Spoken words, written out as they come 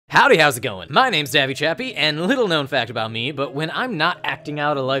Howdy, how's it going? My name's Davvy Chappie, and little known fact about me, but when I'm not acting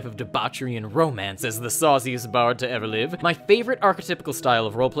out a life of debauchery and romance as the sauciest bard to ever live, my favorite archetypical style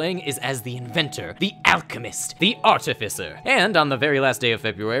of role-playing is as the inventor, the alchemist, the artificer. And on the very last day of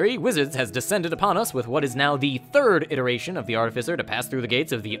February, Wizards has descended upon us with what is now the third iteration of the artificer to pass through the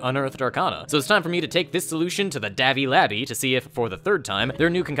gates of the unearthed arcana. So it's time for me to take this solution to the Davvy Labby to see if, for the third time, their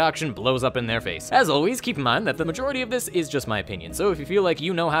new concoction blows up in their face. As always, keep in mind that the majority of this is just my opinion, so if you feel like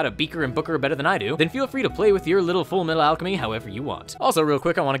you know how to beaker and booker better than I do, then feel free to play with your little Full Metal Alchemy however you want. Also, real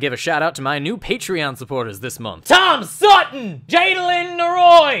quick, I want to give a shout out to my new Patreon supporters this month. Tom Sutton, Jadalyn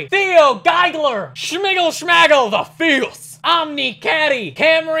Naroy, Theo Geigler, Schmiggle Schmaggle the Fierce, Omni Caddy,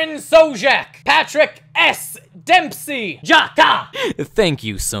 Cameron Sojak, Patrick S. Dempsey, Jaka! Thank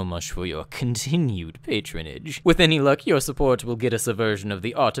you so much for your continued patronage. With any luck, your support will get us a version of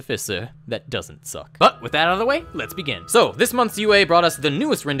the Artificer that doesn't suck. But with that out of the way, let's begin. So, this month's UA brought us the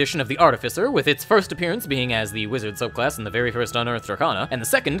newest rendition of the Artificer, with its first appearance being as the Wizard subclass in the very first Unearthed Arcana, and the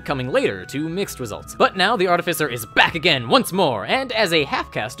second coming later to mixed results. But now the Artificer is back again once more, and as a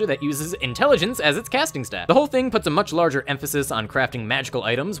half-caster that uses intelligence as its casting stat. The whole thing puts a much larger emphasis on crafting magical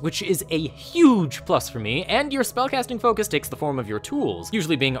items, which is a huge plus for me, and your spellcasting focus takes the form of your tools,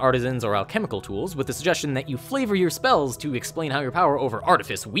 usually being artisans or alchemical tools, with the suggestion that you flavor your spells to explain how your power over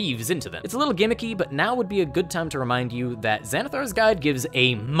artifice weaves into them. It's a little gimmicky, but now would be a good time to remind you that Xanathar's Guide gives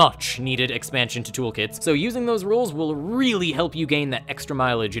a much-needed expansion to toolkits, so using those rules will really help you gain that extra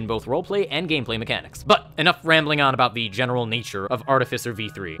mileage in both roleplay and gameplay mechanics. But enough rambling on about the general nature of Artificer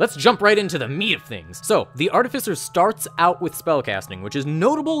v3. Let's jump right into the meat of things. So, the Artificer starts out with spellcasting, which is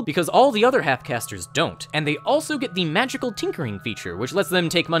notable because all the other half-casters don't, and they also get the magical tinkering feature, which lets them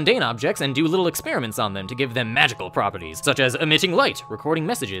take mundane objects and do little experiments on them to give them magical properties, such as emitting light, recording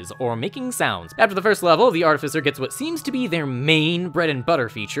messages, or making sounds. After the first level, the Artificer gets what seems to be their main bread and butter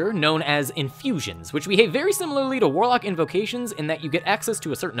feature, known as infusions, which behave very similarly to Warlock invocations in that you get access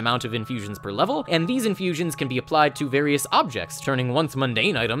to a certain amount of infusions per level, and these infusions can be applied to various objects, turning once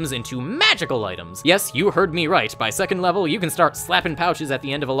mundane items into magical items. Yes, you heard me right. By second level, you can start slapping pouches at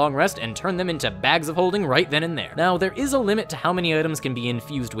the end of a long rest and turn them into bags of holding right then and there. Now, there is a limit to how many items can be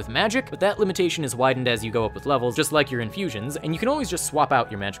infused with magic, but that limitation is widened as you go up with levels, just like your infusions, and you can always just swap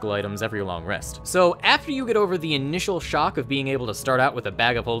out your magical items every long rest. So after you get over the initial shock of being able to start out with a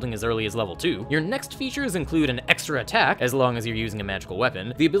bag of holding as early as level 2, your next features include an extra attack, as long as you're using a magical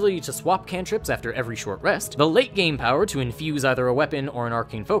weapon, the ability to swap cantrips after every short rest, the late game power to infuse either a weapon or an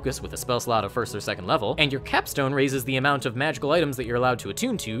arcane focus with a spell slot of first or second level, and your capstone raises the amount of magical items that you're allowed to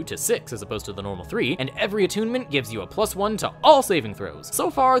attune to 6 as opposed to the normal 3, and every attunement gives you a +1 to all saving throws. So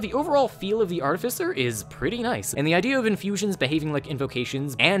far, the overall feel of the Artificer is pretty nice, and the idea of infusions behaving like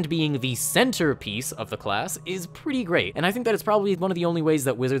invocations and being the centerpiece of the class is pretty great, and I think that it's probably one of the only ways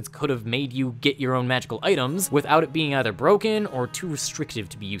that Wizards could have made you get your own magical items without it being either broken or too restrictive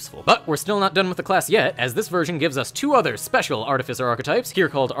to be useful. But we're still not done with the class yet, as this version gives us 2 other special Artificer archetypes, here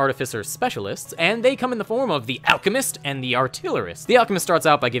called Artificer Specialists, and they come in the form of the Alchemist and the Artillerist. The Alchemist starts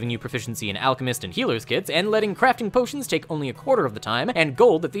out by giving you proficiency in Alchemist and Healer's kits, and letting crafting potions take only a quarter of the time, and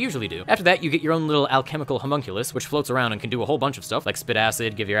gold that they usually do. After that, you get your own little alchemical homunculus, which floats around and can do a whole bunch of stuff, like spit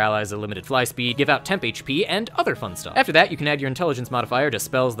acid, give your allies a limited fly speed, give out temp HP, and other fun stuff. After that, you can add your intelligence modifier to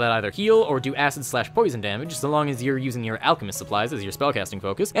spells that either heal or do acid/poison damage, so long as you're using your alchemist supplies as your spellcasting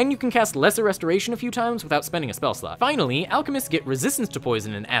focus, and you can cast lesser restoration a few times without spending a spell slot. Finally, alchemists get resistance to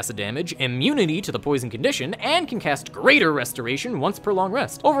poison and acid damage, immunity to the poison condition, and can cast greater restoration once per long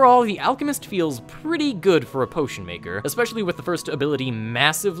rest. Overall, the alchemist feels pretty good for a potion maker, especially with the first ability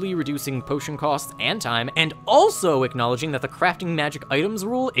massively reducing potion costs and time, and also acknowledging that the crafting magic items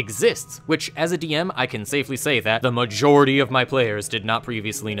rule exists, which as a DM, I can safely say that the majority of my players did not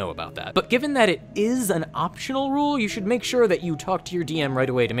previously know about that. But given that it is an optional rule, you should make sure that you talk to your DM right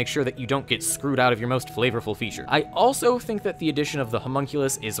away to make sure that you don't get screwed out of your most flavorful feature. I also think that the addition of the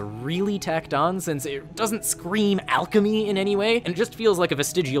homunculus is really tacked on, since it doesn't scream alchemy in any way, and it just feels like a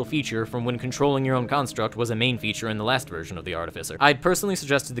vestigial feature from when controlling your own construct was a main feature in the last version of the Artificer. I'd personally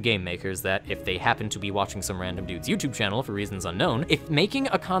suggest to the game makers that if they happen to be watching some random dude's YouTube channel for reasons unknown, if making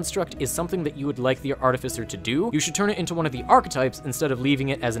a construct is something that you would like the Artificer to do, you should turn it into one of the archetypes instead of leaving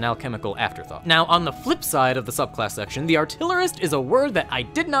it as an alchemical afterthought. Now, on the flip side of the subclass section, the Artillerist is a word that I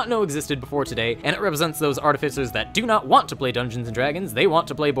did not know existed before today, and it represents those artificers that do not want to play Dungeons & Dragons, they want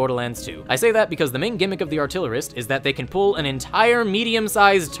to play Borderlands 2. I say that because the main gimmick of the Artillerist is that they can pull an entire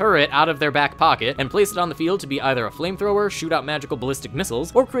medium-sized turret out of their back pocket and place place it on the field to be either a flamethrower, shoot out magical ballistic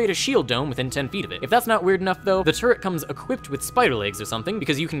missiles, or create a shield dome within 10 feet of it. If that's not weird enough though, the turret comes equipped with spider legs or something,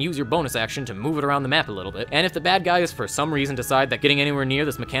 because you can use your bonus action to move it around the map a little bit. And if the bad guys for some reason decide that getting anywhere near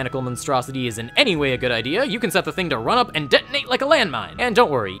this mechanical monstrosity is in any way a good idea, you can set the thing to run up and detonate like a landmine. And don't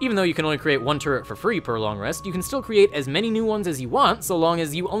worry, even though you can only create one turret for free per long rest, you can still create as many new ones as you want, so long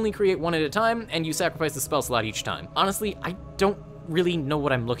as you only create one at a time and you sacrifice the spell slot each time. Honestly, I don't really know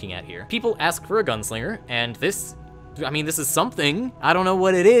what I'm looking at here. People ask for a gunslinger, and this is something. I don't know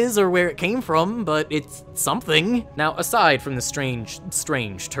what it is or where it came from, but it's something. Now, aside from the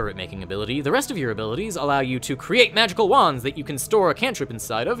strange turret-making ability, the rest of your abilities allow you to create magical wands that you can store a cantrip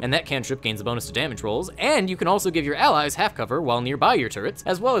inside of, and that cantrip gains a bonus to damage rolls, and you can also give your allies half cover while nearby your turrets,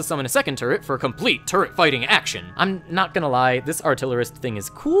 as well as summon a second turret for complete turret fighting action. I'm not gonna lie, this artillerist thing is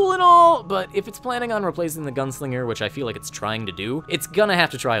cool and all, but if it's planning on replacing the gunslinger, which I feel like it's trying to do, it's gonna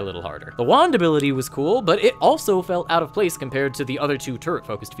have to try a little harder. The wand ability was cool, but it also felt out of place compared to the other two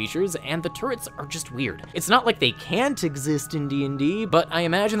turret-focused features, and the turrets are just weird. It's not like they can't exist in D&D, but I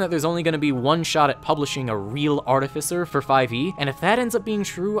imagine that there's only gonna be one shot at publishing a real Artificer for 5e, and if that ends up being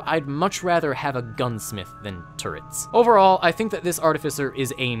true, I'd much rather have a gunsmith than turrets. Overall, I think that this Artificer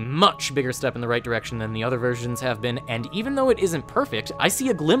is a much bigger step in the right direction than the other versions have been, and even though it isn't perfect, I see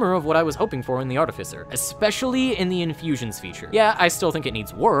a glimmer of what I was hoping for in the Artificer, especially in the infusions feature. Yeah, I still think it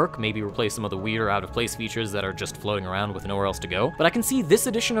needs work, maybe replace some of the weird or out-of-place features that are just floating around with nowhere else to go, but I can see this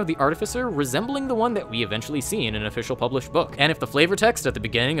edition of the Artificer resembling the one that we eventually see in an official published book. And if the flavor text at the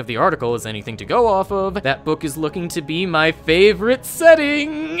beginning of the article is anything to go off of, that book is looking to be my favorite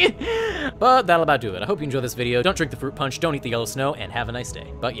setting! But that'll about do it. I hope you enjoyed this video. Don't drink the fruit punch, don't eat the yellow snow, and have a nice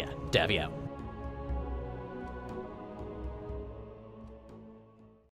day. But yeah, Davvy out.